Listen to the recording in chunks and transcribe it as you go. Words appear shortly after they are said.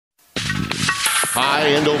high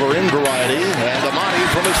end over end variety. And Amani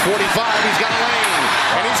from his 45, he's got a lane,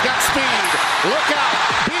 and he's got speed. Look out,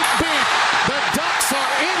 beep, beep. The Ducks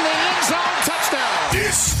are in the end zone, touchdown.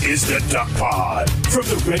 This is the Duck Pod from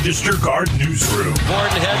the Register Guard newsroom.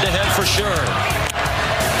 Gordon head-to-head for sure.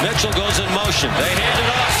 Mitchell goes in motion. They hand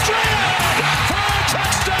it off. Strand for a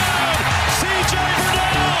touchdown. C.J.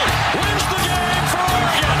 Burnell wins the game for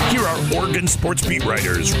Oregon. Here are Oregon sports beat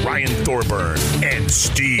writers Ryan Thorburn and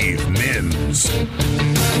Steve Mims.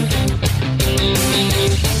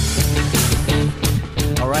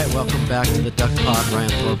 All right, welcome back to the Duck Pod. Ryan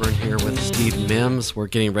Thorburn here with Steve Mims. We're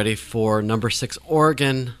getting ready for number 6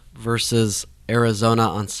 Oregon versus Arizona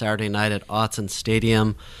on Saturday night at Autzen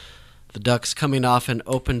Stadium. The Ducks coming off an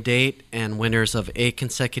open date and winners of 8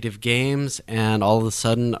 consecutive games, and all of a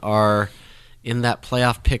sudden are in that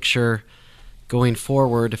playoff picture going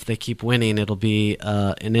forward. If they keep winning, it'll be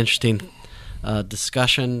an interesting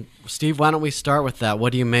discussion. Steve, why don't we start with that?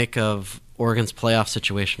 What do you make of Oregon's playoff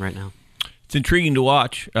situation right now? It's intriguing to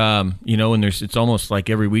watch, and it's almost like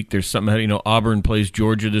every week there's something. Auburn plays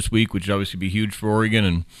Georgia this week, which would obviously be huge for Oregon,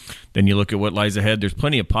 and then you look at what lies ahead. There's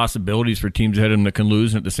plenty of possibilities for teams ahead of them that can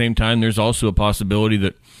lose, and at the same time, there's also a possibility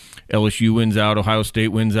that LSU wins out, Ohio State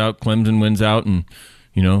wins out, Clemson wins out, and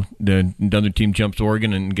the other team jumps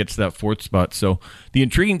Oregon and gets that 4th spot. So the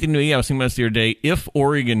intriguing thing to me, I was thinking about this the other day, if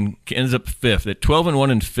Oregon ends up 5th, at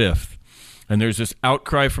 12-1 and 5th, and there's this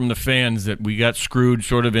outcry from the fans that we got screwed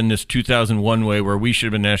sort of in this 2001 way where we should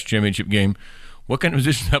have been national championship game. What kind of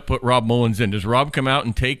position does that put Rob Mullins in? Does Rob come out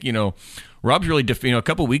and take, Rob's really, a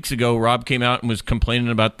couple weeks ago, Rob came out and was complaining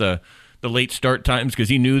about the late start times because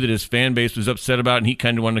he knew that his fan base was upset about it, and he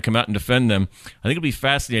kind of wanted to come out and defend them. I think it'll be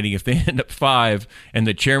fascinating if they end up 5 and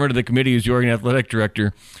the chairman of the committee is the Oregon athletic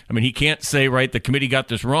director. I mean, he can't say, right, the committee got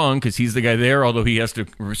this wrong because he's the guy there, although he has to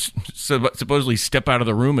supposedly step out of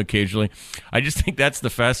the room occasionally. I just think that's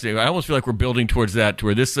the fascinating. I almost feel like we're building towards that, to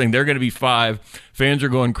where this thing, they're going to be 5, fans are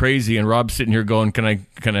going crazy, and Rob's sitting here going, can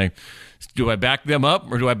I do I back them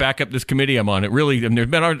up or do I back up this committee I'm on? It really, there's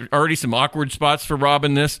been already some awkward spots for Rob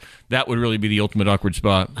in this. That would really be the ultimate awkward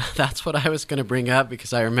spot. That's what I was going to bring up,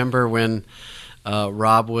 because I remember when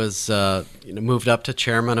Rob was moved up to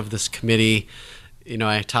chairman of this committee.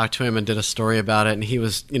 I talked to him and did a story about it, and he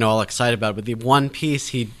was all excited about it. But the one piece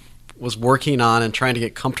he was working on and trying to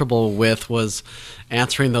get comfortable with was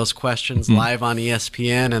answering those questions live on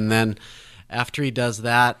ESPN, and then after he does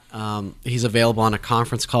that, he's available on a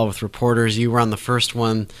conference call with reporters. You were on the first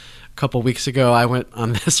one a couple weeks ago. I went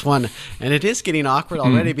on this one, and it is getting awkward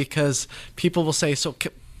already because people will say, so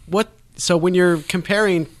when you're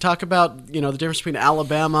comparing, talk about, the difference between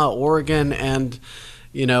Alabama, Oregon, and,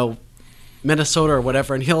 Minnesota or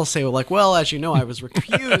whatever. And he'll say, well, as you know, I was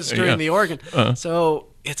recused during the Oregon. So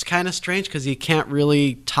it's kind of strange because he can't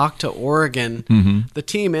really talk to Oregon. The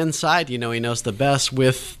team inside, he knows the best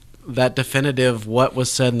with that definitive what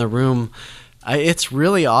was said in the room. It's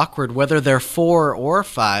really awkward whether they're 4 or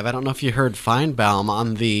 5. I don't know if you heard Feinbaum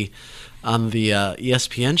on the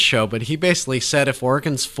ESPN show, but he basically said if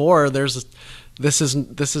Oregon's 4, this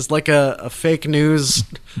is like a fake news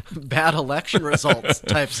bad election results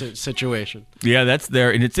type situation. Yeah, that's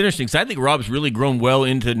there, and it's interesting because I think Rob's really grown well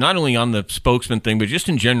into not only on the spokesman thing, but just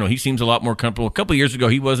in general. He seems a lot more comfortable. A couple of years ago,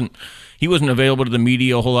 he wasn't available to the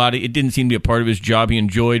media a whole lot. It didn't seem to be a part of his job he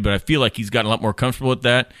enjoyed, but I feel like he's gotten a lot more comfortable with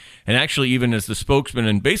that. And actually, even as the spokesman,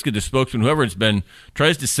 and basically the spokesman, whoever it's been,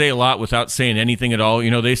 tries to say a lot without saying anything at all.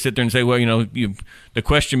 They sit there and say, well, the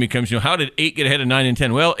question becomes, how did 8 get ahead of 9 and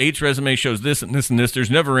 10? Well, 8's resume shows this and this and this.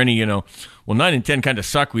 There's never any, 9 and 10 kind of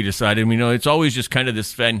suck, we decided. It's always just kind of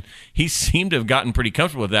this, and he seemed to have gotten pretty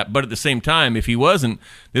comfortable with that. But at the same time, if he wasn't,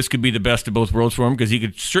 this could be the best of both worlds for him, because he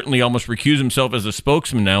could certainly almost recuse himself as a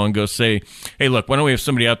spokesman now and go say, hey, look, why don't we have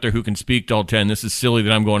somebody out there who can speak to all 10? This is silly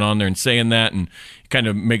that I'm going on there and saying that, and kind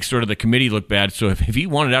of makes sort of the committee look bad. So if he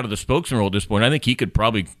wanted out of the spokesman role at this point, I think he could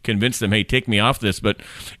probably convince them, hey, take me off this. But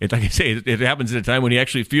like I say, it happens at a time when he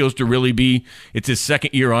actually feels to really be, it's his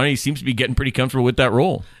second year on it. He seems to be getting pretty comfortable with that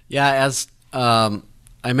role. Yeah, as I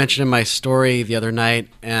mentioned in my story the other night,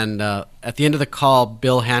 and at the end of the call,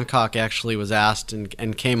 Bill Hancock actually was asked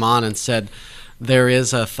and came on and said, there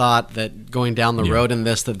is a thought that going down the road in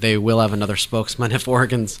this, that they will have another spokesman if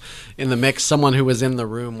Oregon's in the mix, someone who was in the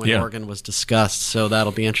room when Oregon was discussed. So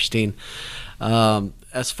that'll be interesting.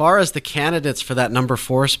 As far as the candidates for that number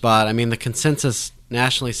 4 spot, the consensus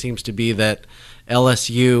nationally seems to be that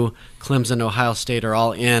LSU, Clemson, Ohio State are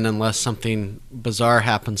all in unless something bizarre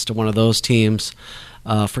happens to one of those teams.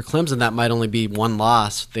 For Clemson, that might only be one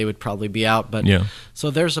loss. They would probably be out. But so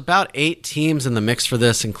there's about 8 teams in the mix for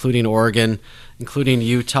this, including Oregon, including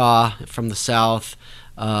Utah from the South,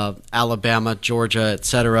 Alabama, Georgia,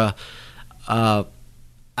 etc.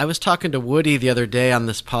 I was talking to Woody the other day on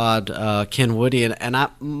this pod, Ken Woody, and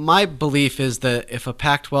my belief is that if a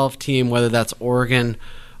Pac-12 team, whether that's Oregon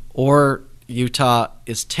or Utah,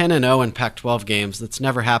 is 10-0 in Pac-12 games, that's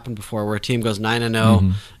never happened before, where a team goes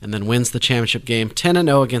 9-0 and then wins the championship game,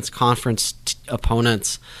 10-0 against conference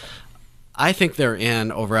opponents, I think they're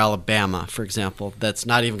in over Alabama, for example, that's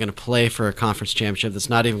not even going to play for a conference championship, that's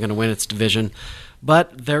not even going to win its division.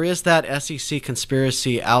 But there is that SEC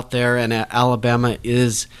conspiracy out there, and Alabama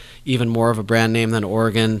is even more of a brand name than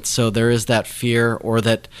Oregon, so there is that fear, or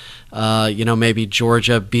that maybe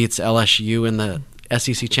Georgia beats LSU in the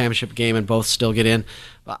SEC championship game and both still get in.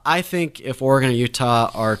 I think if Oregon and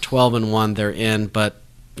Utah are 12-1, they're in, but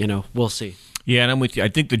we'll see. Yeah, and I'm with you. I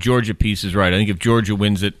think the Georgia piece is right. I think if Georgia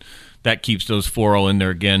wins it, that keeps those 4 all in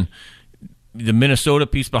there again. The Minnesota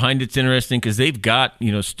piece behind it's interesting because they've got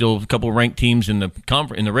still a couple ranked teams in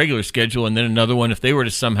the regular schedule, and then another one if they were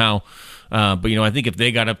to somehow. But I think if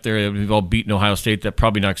they got up there, they've all beaten Ohio State. That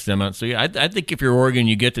probably knocks them out. So yeah, I think if you're Oregon,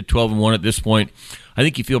 you get to 12-1 at this point. I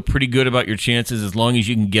think you feel pretty good about your chances as long as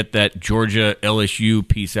you can get that Georgia LSU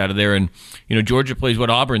piece out of there. And Georgia plays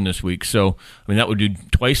Auburn this week, so that would do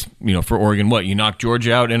twice. For Oregon, you knock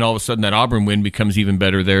Georgia out, and all of a sudden that Auburn win becomes even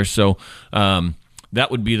better there. So. That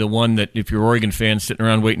would be the one that if you're Oregon fans sitting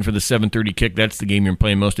around waiting for the 7:30 kick, that's the game you're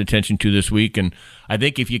paying most attention to this week. And I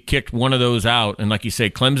think if you kicked one of those out, and like you say,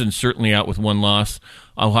 Clemson's certainly out with one loss,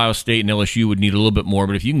 Ohio State and LSU would need a little bit more.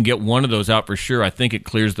 But if you can get one of those out for sure, I think it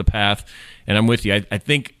clears the path. And I'm with you. I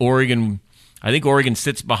think Oregon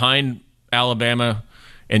sits behind Alabama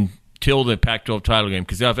until the Pac-12 title game,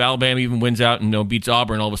 because if Alabama even wins out and beats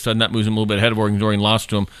Auburn, all of a sudden that moves them a little bit ahead of Oregon. Oregon lost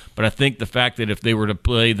to them. But I think the fact that if they were to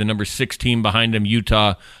play the number 6 team behind them,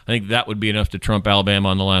 Utah, I think that would be enough to trump Alabama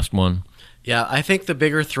on the last one. Yeah, I think the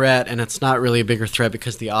bigger threat, and it's not really a bigger threat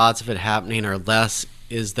because the odds of it happening are less,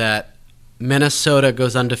 is that Minnesota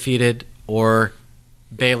goes undefeated or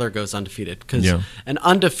Baylor goes undefeated. Because an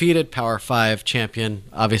undefeated Power 5 champion,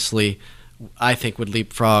 obviously, I think would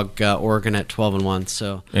leapfrog Oregon at 12-1.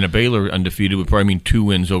 So, and a Baylor undefeated would probably mean 2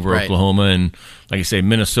 wins over Oklahoma, and like I say,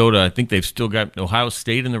 Minnesota. I think they've still got Ohio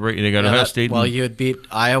State in the. They got Ohio State. Well, you would beat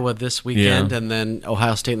Iowa this weekend, and then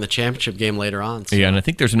Ohio State in the championship game later on. So. Yeah, and I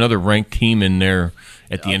think there's another ranked team in there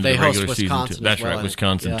at the end of the regular Wisconsin season too. That's right,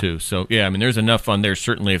 Wisconsin too. So there's enough on there.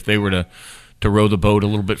 Certainly, if they were to row the boat a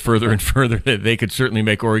little bit further and further, they could certainly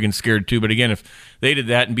make Oregon scared too. But again, if they did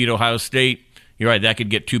that and beat Ohio State. You're right, that could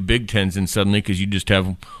get 2 Big Tens in suddenly because you just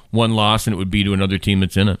have one loss and it would be to another team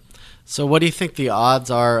that's in it. So what do you think the odds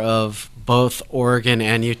are of both Oregon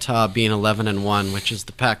and Utah being 11-1, which is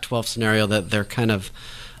the Pac-12 scenario that they're kind of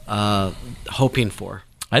hoping for?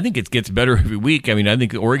 I think it gets better every week. I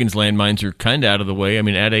think Oregon's landmines are kind of out of the way. At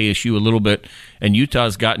ASU a little bit, and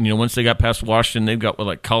Utah's gotten, once they got past Washington, they've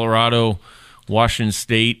got Colorado, Washington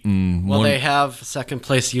State, and they have second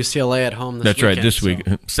place UCLA at home That's weekend, right, this week.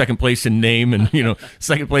 Second place in name, and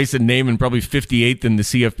second place in name, and probably 58th in the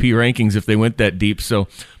CFP rankings if they went that deep. So,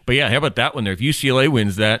 but yeah, how about that one there? If UCLA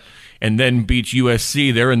wins that and then beats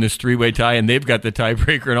USC, they're in this 3-way tie, and they've got the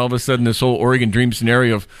tiebreaker, and all of a sudden this whole Oregon dream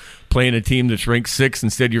scenario of playing a team that's ranked 6,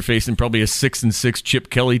 instead you're facing probably a 6-6 Chip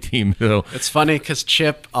Kelly team. So it's funny because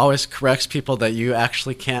Chip always corrects people that you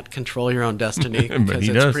actually can't control your own destiny because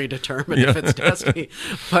it's predetermined if it's destiny.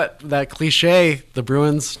 But that cliche, the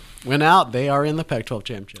Bruins win out, they are in the Pac-12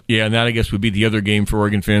 championship. Yeah, and that I guess would be the other game for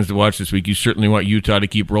Oregon fans to watch this week. You certainly want Utah to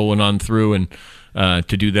keep rolling on through and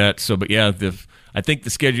to do that. So, but yeah, I think the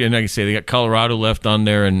schedule, and like I say, they got Colorado left on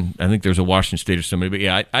there, and I think there's a Washington State or somebody. But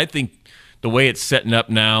yeah, I think the way it's setting up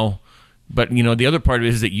now. But, the other part of it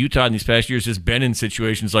is that Utah in these past years has been in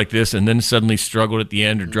situations like this and then suddenly struggled at the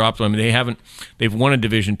end or dropped them. They've won a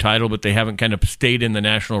division title, but they haven't kind of stayed in the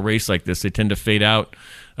national race like this. They tend to fade out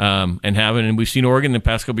and haven't. And we've seen Oregon in the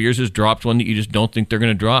past couple of years has dropped one that you just don't think they're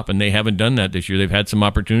going to drop, and they haven't done that this year. They've had some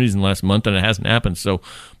opportunities in the last month, and it hasn't happened. So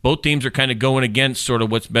both teams are kind of going against sort of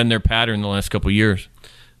what's been their pattern the last couple of years.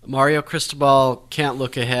 Mario Cristobal can't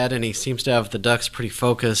look ahead, and he seems to have the Ducks pretty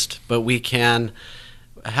focused, but we can.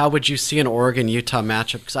 How would you see an Oregon-Utah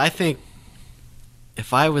matchup? Because I think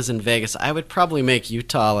if I was in Vegas, I would probably make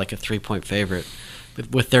Utah like a 3-point favorite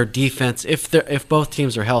with their defense if both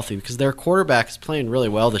teams are healthy, because their quarterback is playing really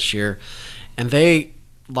well this year, and they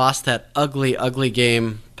lost that ugly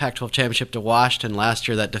game, Pac-12 championship to Washington last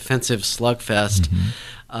year, that defensive slugfest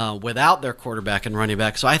without their quarterback and running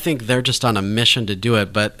back. So I think they're just on a mission to do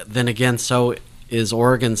it. But then again, so is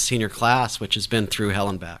Oregon's senior class, which has been through hell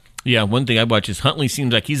and back. Yeah, one thing I watch is Huntley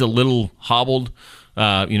seems like he's a little hobbled.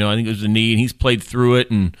 I think it was the knee, and he's played through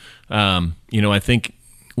it. And, I think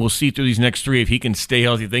we'll see through these next 3 if he can stay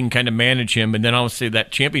healthy, if they can kind of manage him. And then I'll say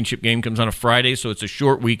that championship game comes on a Friday, so it's a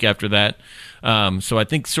short week after that. So I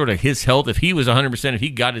think sort of his health, if he was 100%, if he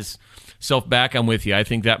got his self back, I'm with you. I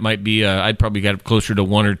think that might be, I'd probably got closer to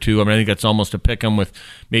 1 or 2. I mean, I think that's almost a pick 'em with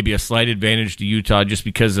maybe a slight advantage to Utah just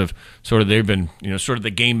because of sort of they've been, sort of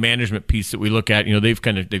the game management piece that we look at.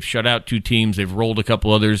 They've shut out 2 teams. They've rolled a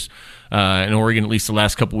couple others. In Oregon, at least the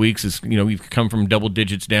last couple weeks, is we've come from double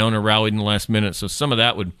digits down or rallied in the last minute. So some of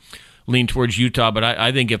that would lean towards Utah. But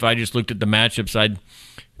I think if I just looked at the matchups,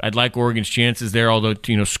 I'd like Oregon's chances there, although,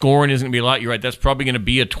 scoring isn't going to be a lot. You're right. That's probably going to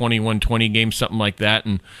be a 21-20 game, something like that.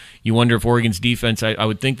 And you wonder if Oregon's defense, I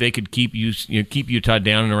would think they could keep Utah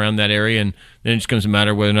down and around that area, and then it just comes to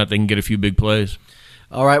matter whether or not they can get a few big plays.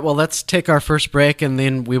 All right, well, let's take our first break, and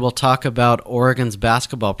then we will talk about Oregon's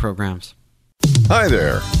basketball programs. Hi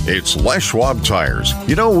there, it's Les Schwab Tires.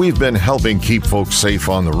 We've been helping keep folks safe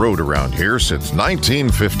on the road around here since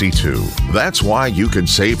 1952. That's why you can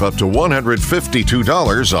save up to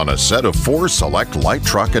 $152 on a set of 4 select light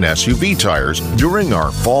truck and SUV tires during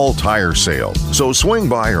our fall tire sale. So swing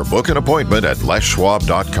by or book an appointment at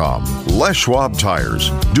leschwab.com. Les Schwab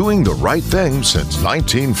Tires, doing the right thing since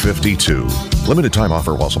 1952. Limited time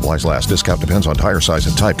offer while supplies last. Discount depends on tire size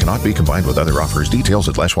and type. Cannot be combined with other offers. Details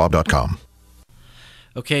at leschwab.com.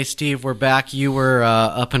 Okay, Steve, we're back. You were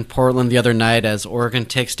up in Portland the other night as Oregon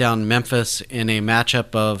takes down Memphis in a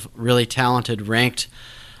matchup of really talented ranked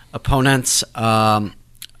opponents. I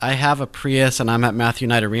have a Prius, and I'm at Matthew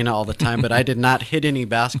Knight Arena all the time, but I did not hit any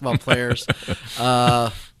basketball players.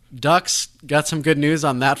 Ducks got some good news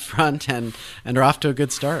on that front and are off to a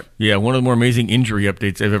good start. Yeah, one of the more amazing injury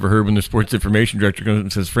updates I've ever heard when the sports information director comes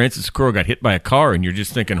and says Francis Okoro got hit by a car, and you're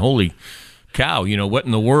just thinking, holy cow, what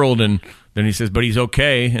in the world? And then he says, but he's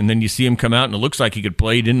okay. And then you see him come out, and it looks like he could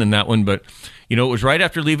play. He didn't in that one, but it was right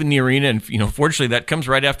after leaving the arena, and fortunately that comes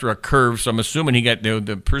right after a curve. So I'm assuming he got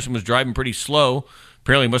the person was driving pretty slow.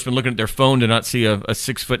 Apparently, he must have been looking at their phone to not see a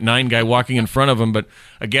 6'9" guy walking in front of him. But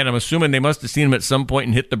again, I'm assuming they must have seen him at some point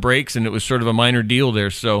and hit the brakes, and it was sort of a minor deal there.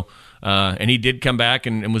 So, and he did come back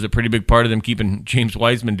and was a pretty big part of them keeping James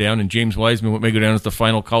Wiseman down. And James Wiseman, what may go down as the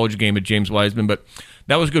final college game of James Wiseman, but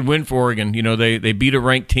that was a good win for Oregon. They beat a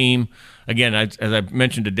ranked team. Again, as I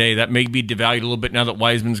mentioned today, that may be devalued a little bit now that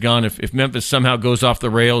Wiseman's gone. If Memphis somehow goes off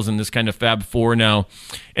the rails and this kind of Fab Four now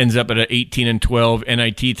ends up at an 18-12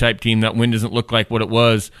 NIT type team, that win doesn't look like what it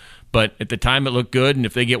was. But at the time, it looked good. And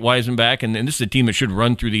if they get Wiseman back, and this is a team that should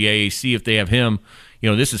run through the AAC if they have him,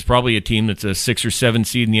 this is probably a team that's a 6 or 7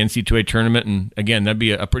 seed in the NCAA tournament. And again, that'd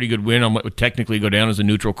be a pretty good win on what would technically go down as a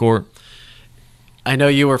neutral court. I know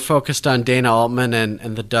you were focused on Dana Altman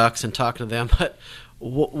and the Ducks and talking to them, but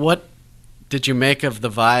what did you make of the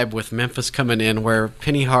vibe with Memphis coming in, where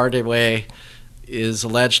Penny Hardaway is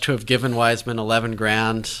alleged to have given Wiseman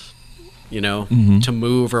 $11,000, to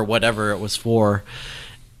move or whatever it was for,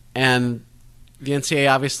 and the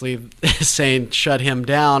NCAA obviously is saying shut him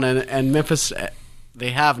down, and Memphis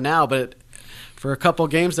they have now, but for a couple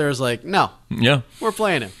games there was like, no, we're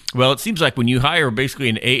playing him. Well, it seems like when you hire basically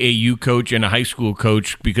an AAU coach and a high school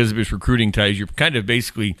coach because of his recruiting ties, you're kind of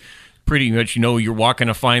basically pretty much, you're walking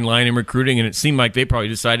a fine line in recruiting, and it seemed like they probably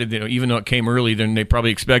decided that, even though it came early, then they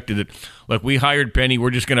probably expected it. Look, we hired Penny. We're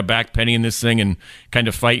just going to back Penny in this thing and kind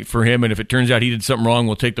of fight for him, and if it turns out he did something wrong,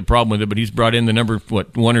 we'll take the problem with it, but he's brought in the number,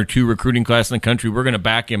 1 or 2 recruiting class in the country. We're going to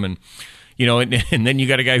back him, and then you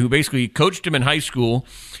got a guy who basically coached him in high school,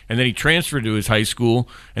 and then he transferred to his high school,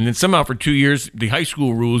 and then somehow for 2 years, the high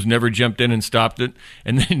school rules never jumped in and stopped it,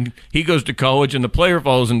 and then he goes to college, and the player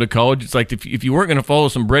follows him to college. It's like if you weren't going to follow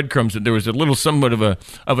some breadcrumbs, that there was a little somewhat of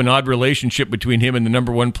an odd relationship between him and the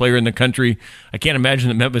number 1 player in the country. I can't imagine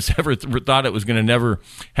that Memphis ever thought it was going to never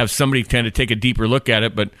have somebody kind of take a deeper look at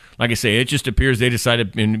it, but like I say, it just appears they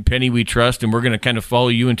decided, in Penny we trust, and we're going to kind of follow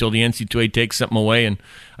you until the NCAA takes something away, and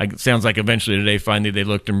it sounds like eventually today, finally, they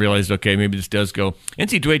looked and realized, okay, maybe this does go.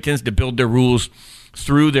 NCAA tends to build their rules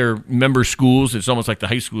through their member schools. It's almost like the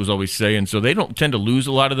high schools always say, and so they don't tend to lose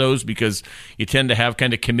a lot of those because you tend to have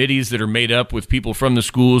kind of committees that are made up with people from the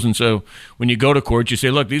schools, and so when you go to court, you say,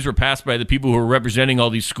 look, these were passed by the people who are representing all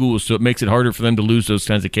these schools, so it makes it harder for them to lose those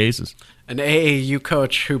kinds of cases. An AAU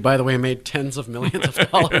coach who, by the way, made tens of millions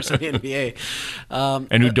of dollars in the NBA.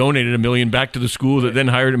 And who donated $1 million back to the school that then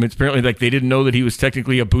hired him. It's apparently like they didn't know that he was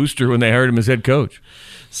technically a booster when they hired him as head coach.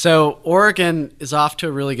 So Oregon is off to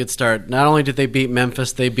a really good start. Not only did they beat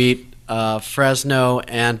Memphis, they beat Fresno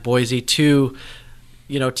and Boise, 2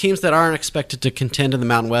 teams that aren't expected to contend in the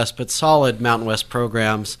Mountain West, but solid Mountain West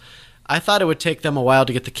programs. I thought it would take them a while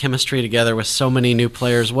to get the chemistry together with so many new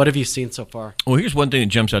players. What have you seen so far? Well, here's one thing that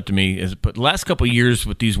jumps out to me is the last couple of years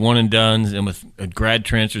with these one-and-dones and with grad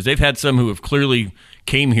transfers, they've had some who have clearly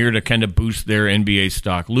came here to kind of boost their NBA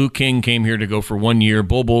stock. Lou King came here to go for 1 year.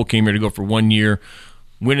 Bol came here to go for 1 year.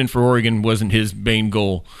 Winning for Oregon wasn't his main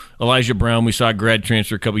goal. Elijah Brown, we saw a grad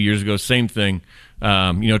transfer a couple of years ago, same thing.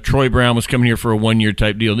 Troy Brown was coming here for a 1 year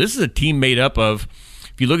type deal. This is a team made up of,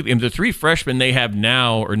 if you look at them, the three freshmen they have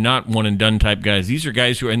now are not one-and-done type guys. These are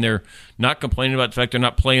guys who are, and they're not complaining about the fact they're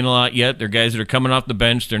not playing a lot yet. They're guys that are coming off the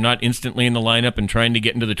bench. They're not instantly in the lineup and trying to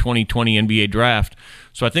get into the 2020 NBA draft.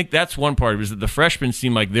 So I think that's one part of it, is that the freshmen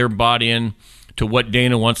seem like they're bought in to what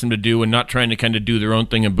Dana wants them to do and not trying to kind of do their own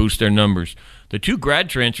thing and boost their numbers. The two grad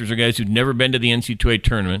transfers are guys who've never been to the NCAA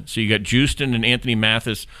tournament. So you got Houston and Anthony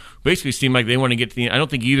Mathis, basically seem like they want to get to the – I don't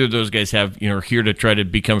think either of those guys are here to try to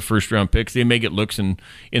become first-round picks. They may get looks in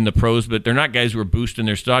the pros, but they're not guys who are boosting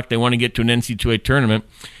their stock. They want to get to an NCAA tournament.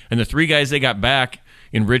 And the three guys they got back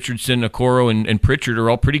in Richardson, Okoro, and Pritchard are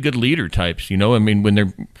all pretty good leader types.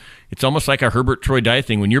 It's almost like a Herbert Troy Dye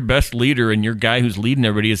thing. When your best leader and your guy who's leading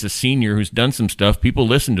everybody is a senior who's done some stuff, people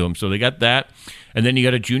listen to him. So they got that. And then you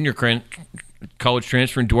got a junior college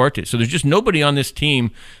transfer in Duarte. So there's just nobody on this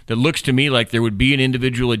team that looks to me like there would be an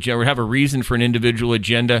individual agenda or have a reason for an individual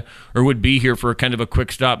agenda or would be here for a kind of a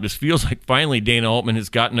quick stop. This feels like finally Dana Altman has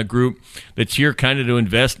gotten a group that's here kind of to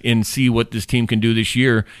invest and see what this team can do this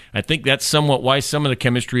year. I think that's somewhat why some of the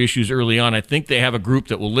chemistry issues early on, I think they have a group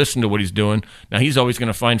that will listen to what he's doing. Now, he's always going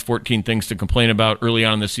to find 14 things to complain about early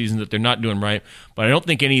on in the season that they're not doing right, but I don't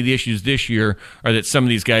think any of the issues this year are that some of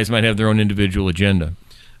these guys might have their own individual agenda.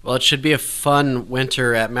 Well, it should be a fun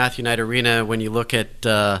winter at Matthew Knight Arena when you look at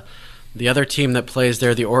the other team that plays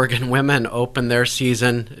there. The Oregon women opened their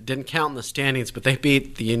season. It didn't count in the standings, but they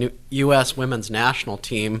beat the U.S. women's national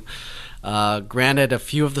team. Granted, a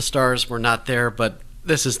few of the stars were not there, but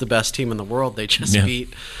this is the best team in the world they just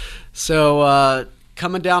beat. So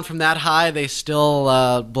coming down from that high, they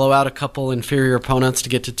still blow out a couple inferior opponents to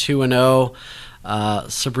get to 2-0.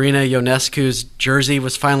 Sabrina Ionescu's jersey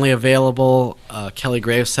was finally available. Kelly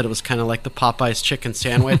Graves said it was kind of like the Popeyes chicken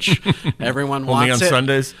sandwich. Everyone wants it. Only on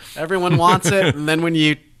Sundays? Everyone wants it, and then when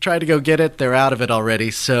you try to go get it, they're out of it already.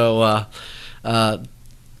 So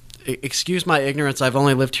excuse my ignorance. I've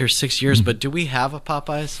only lived here 6 years, but do we have a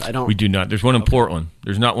Popeyes? I don't. We do not. There's one in Portland.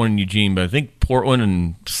 There's not one in Eugene, but I think Portland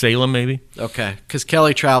and Salem maybe. Okay, because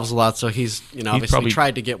Kelly travels a lot, so he's obviously probably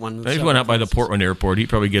tried to get one. He's went out by the Portland airport. He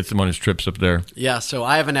probably gets them on his trips up there. Yeah, so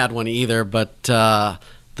I haven't had one either, but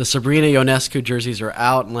the Sabrina Ionescu jerseys are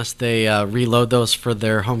out unless they reload those for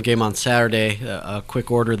their home game on Saturday. A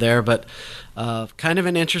quick order there, but kind of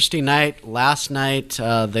an interesting night. Last night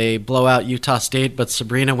they blow out Utah State, but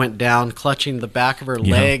Sabrina went down clutching the back of her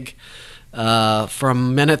leg. For a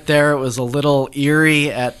minute there, it was a little eerie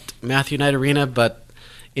at Matthew Knight Arena, but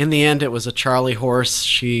in the end, it was a Charlie horse.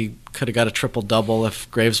 She could have got a triple-double if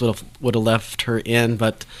Graves would have left her in,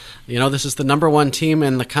 but this is the number one team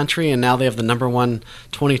in the country, and now they have the number one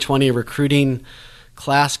 2020 recruiting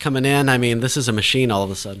class coming in. I mean, this is a machine all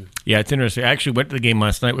of a sudden. Yeah, it's interesting. I actually went to the game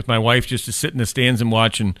last night with my wife just to sit in the stands and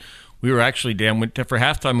watch, and we were actually for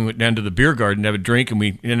halftime, we went down to the beer garden to have a drink, and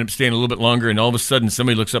we ended up staying a little bit longer, and all of a sudden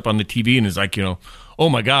somebody looks up on the TV and is like, oh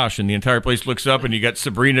my gosh, and the entire place looks up, and you got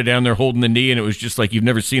Sabrina down there holding the knee, and it was just like you've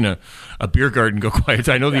never seen a beer garden go quiet.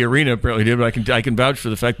 I know the arena apparently did, but I can vouch for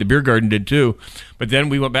the fact the beer garden did too. But then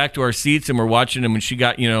we went back to our seats, and we're watching, and when she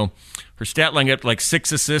got, her stat line got to like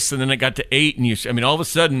 6 assists, and then it got to 8. And all of a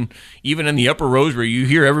sudden, even in the upper rows where you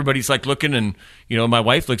hear everybody's like looking, and my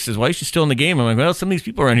wife says, "Why is she still in the game?" I'm like, "Well, some of these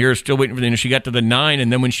people around here are still waiting for the." She got to the 9,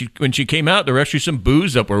 and then when she came out, there were actually some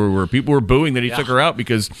boos up where we were. People were booing that he took her out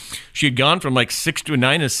because she had gone from like 6 to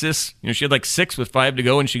 9 assists. She had like 6 with 5 to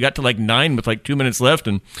go, and she got to like 9 with like 2 minutes left,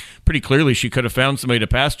 and pretty clearly she could have found somebody to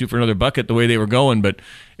pass to for another bucket the way they were going. But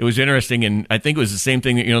it was interesting, and I think it was the same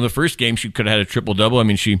thing that the first game she could have had a triple-double. I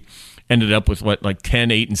mean, she ended up with like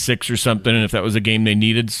 10, 8, and 6 or something, and if that was a game they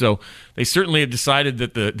needed. So they certainly have decided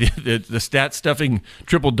that the stat stuffing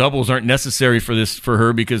triple doubles aren't necessary for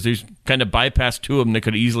her because there's kind of bypassed 2 of them they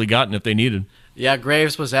could have easily gotten if they needed. Yeah,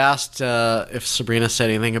 Graves was asked if Sabrina said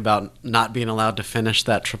anything about not being allowed to finish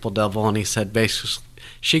that triple double, and he said basically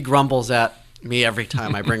she grumbles at me every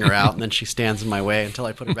time I bring her out, and then she stands in my way until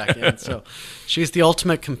I put her back in. So she's the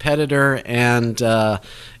ultimate competitor, and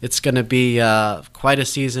it's going to be quite a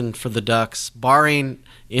season for the Ducks, barring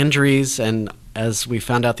injuries. And as we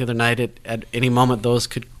found out the other night, at any moment those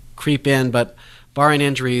could creep in. But barring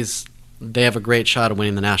injuries, they have a great shot of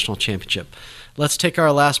winning the national championship. Let's take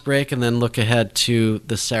our last break and then look ahead to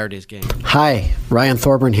this Saturday's game. Hi, Ryan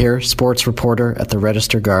Thorburn here, sports reporter at the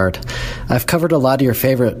Register-Guard. I've covered a lot of your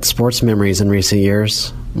favorite sports memories in recent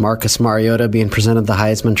years. Marcus Mariota being presented the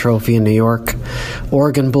Heisman Trophy in New York,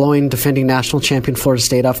 Oregon blowing defending national champion Florida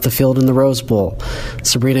State off the field in the Rose Bowl,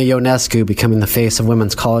 Sabrina Ionescu becoming the face of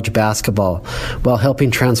women's college basketball while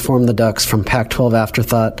helping transform the Ducks from Pac-12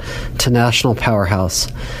 afterthought to national powerhouse.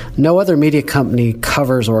 No other media company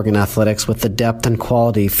covers Oregon athletics with the depth and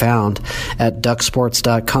quality found at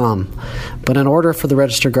ducksports.com. But in order for the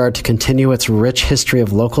Register-Guard to continue its rich history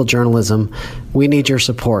of local journalism, we need your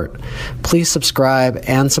support. Please subscribe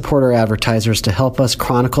and support our advertisers to help us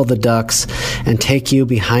chronicle the Ducks and take you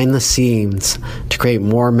behind the scenes to create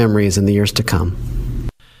more memories in the years to come.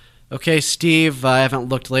 Okay, Steve, I haven't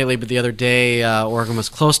looked lately, but the other day Oregon was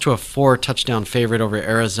close to a 4-touchdown favorite over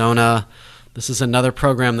Arizona. This is another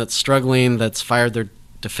program that's struggling, that's fired their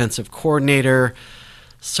defensive coordinator.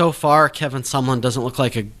 So far, Kevin Sumlin doesn't look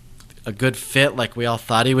like a good fit like we all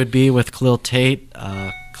thought he would be with Khalil Tate.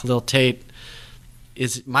 Khalil Tate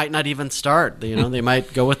might not even start. They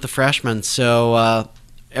might go with the freshman. So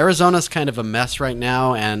Arizona's kind of a mess right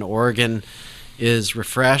now, and Oregon is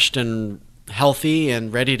refreshed and healthy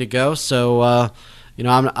and ready to go. So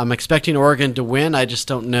I'm expecting Oregon to win. I just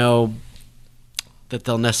don't know that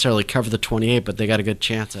they'll necessarily cover the 28, but they got a good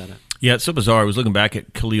chance at it. Yeah, it's so bizarre. I was looking back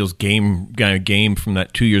at Khalil's game from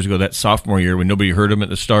that 2 years ago, that sophomore year when nobody heard him at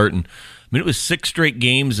the start, and it was 6 straight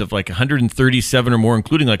games of like 137 or more,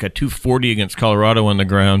 including like a 240 against Colorado on the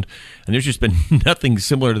ground. And there's just been nothing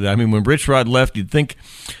similar to that. I mean, when Rich Rod left, you'd think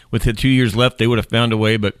with the 2 years left, they would have found a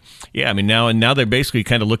way. But yeah, I mean, now they're basically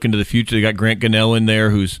kind of looking to the future. They got Grant Gunnell in there,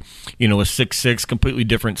 who's, a 6'6", completely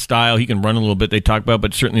different style. He can run a little bit, they talk about,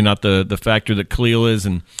 but certainly not the factor that Khalil is.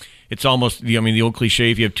 And it's almost, the old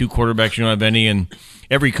cliche, if you have 2 quarterbacks, you don't have any. And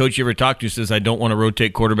every coach you ever talk to says, I don't want to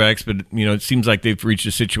rotate quarterbacks, but it seems like they've reached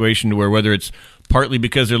a situation to where whether it's partly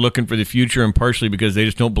because they're looking for the future and partially because they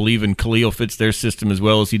just don't believe in Khalil fits their system as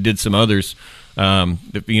well as he did some others,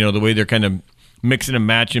 the way they're kind of mixing and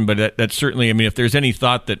matching. But that's certainly, if there's any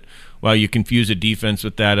thought that, you confuse a defense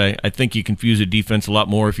with that, I think you confuse a defense a lot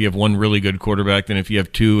more if you have one really good quarterback than if you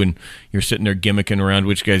have 2 and you're sitting there gimmicking around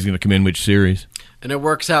which guy's going to come in which series. And it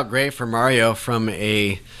works out great for Mario from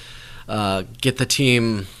a get the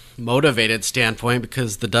team motivated standpoint,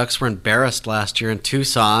 because the Ducks were embarrassed last year in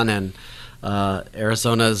Tucson, and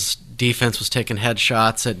Arizona's defense was taking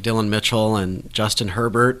headshots at Dylan Mitchell and Justin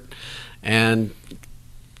Herbert, and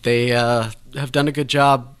they have done a good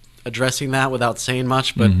job addressing that without saying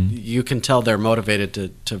much, but you can tell they're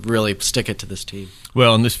motivated to really stick it to this team.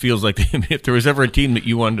 Well, and this feels like if there was ever a team that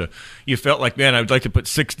you felt like, man, I'd like to put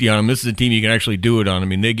 60 on them, this is a team you can actually do it on.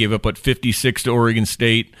 They gave up, 56 to Oregon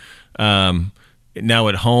State. Now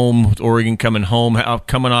at home, with Oregon coming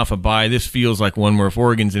off a bye, this feels like one where if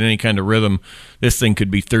Oregon's in any kind of rhythm, this thing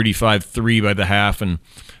could be 35-3 by the half. And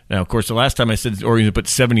now, of course, the last time I said Oregon had put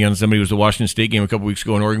 70 on somebody was the Washington State game a couple weeks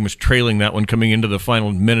ago, and Oregon was trailing that one coming into the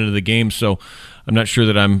final minute of the game. So I'm not sure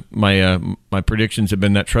that my predictions have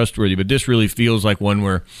been that trustworthy, but this really feels like one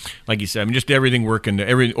where, like you said, just everything working.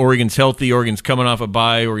 Oregon's healthy. Oregon's coming off a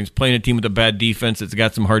bye. Oregon's playing a team with a bad defense that's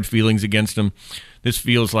got some hard feelings against them. This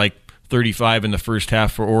feels like 35 in the first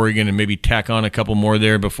half for Oregon, and maybe tack on a couple more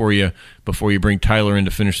there before you bring Tyler in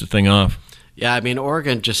to finish the thing off. Yeah,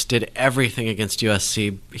 Oregon just did everything against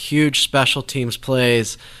USC. Huge special teams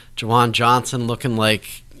plays. Jawan Johnson looking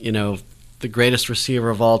like, the greatest receiver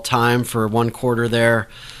of all time for one quarter there.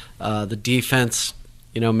 The defense,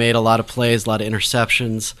 made a lot of plays, a lot of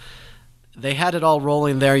interceptions. They had it all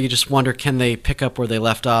rolling there. You just wonder, can they pick up where they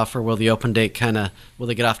left off, or will the open date will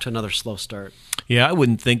they get off to another slow start? Yeah, I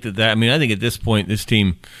wouldn't think that. I think at this point, this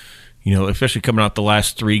team, especially coming out the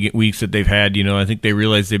last 3 weeks that they've had, I think they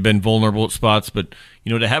realize they've been vulnerable at spots. But,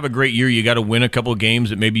 to have a great year, you got to win a couple of games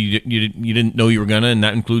that maybe you didn't know you were going to, and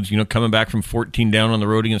that includes, coming back from 14 down on the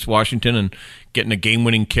road against Washington and getting a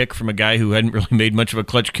game-winning kick from a guy who hadn't really made much of a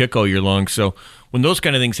clutch kick all year long. So when those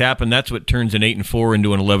kind of things happen, that's what turns an 8-4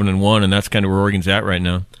 into an 11-1, and that's kind of where Oregon's at right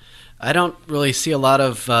now. I don't really see a lot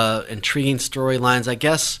of intriguing storylines. I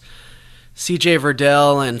guess C.J.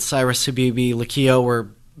 Verdell and Cyrus Habibi-Likio were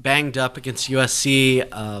banged up against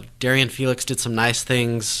USC. Darian Felix did some nice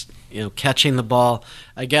things, catching the ball.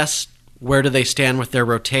 I guess, where do they stand with their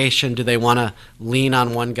rotation? Do they want to lean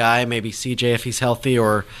on one guy, maybe CJ if he's healthy,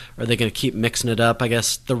 or are they going to keep mixing it up? I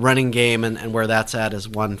guess the running game and where that's at is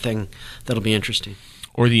one thing that'll be interesting.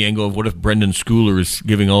 Or the angle of what if Brendan Schooler is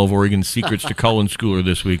giving all of Oregon's secrets to Colin Schooler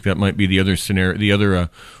this week? That might be the other scenario, the other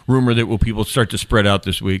rumor that will people start to spread out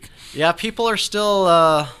this week. Yeah, people are still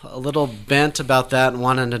a little bent about that and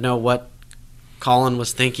wanting to know what Colin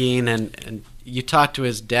was thinking, and you talked to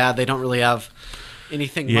his dad. They don't really have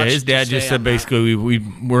anything much his dad to just say said on basically we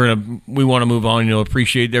want to move on.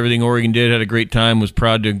 Appreciate everything Oregon did. Had a great time. Was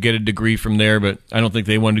proud to get a degree from there, but I don't think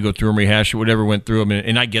they wanted to go through and rehash it. Whatever went through them,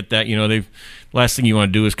 and I get that. Last thing you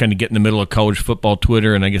want to do is kind of get in the middle of college football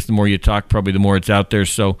Twitter, and I guess the more you talk, probably the more it's out there.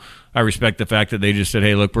 So I respect the fact that they just said,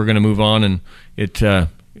 "Hey, look, we're going to move on," and it.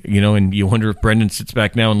 And you wonder if Brendan sits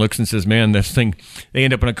back now and looks and says, "Man, this thing." They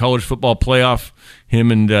end up in a college football playoff. Him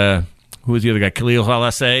and who was the other guy? Khalil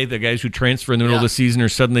Halasay, the guys who transfer in the middle of the season, are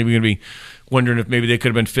suddenly going to be wondering if maybe they could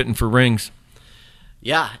have been fitting for rings.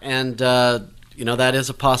 Yeah, and that is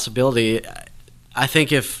a possibility. I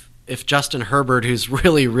think if Justin Herbert, who's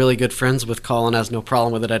really, really good friends with Colin, has no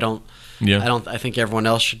problem with it, I think everyone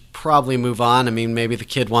else should probably move on. I mean, maybe the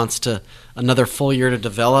kid wants another full year to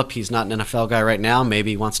develop. He's not an NFL guy right now.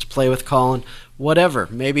 Maybe he wants to play with Colin. Whatever.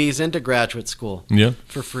 Maybe he's into graduate school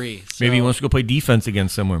for free. So, maybe he wants to go play defense again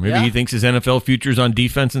somewhere. Maybe he thinks his NFL future's on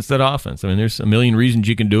defense instead of offense. I mean, there's a million reasons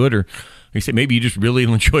you can do it. Or you say maybe you just really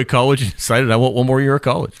enjoy college and decided I want one more year of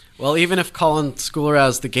college. Well, even if Colin Schooler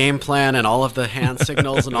has the game plan and all of the hand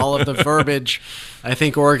signals and all of the verbiage, I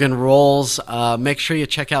think Oregon rolls. Make sure you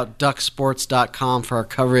check out ducksports.com for our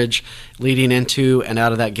coverage leading into and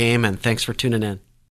out of that game, and thanks for tuning in.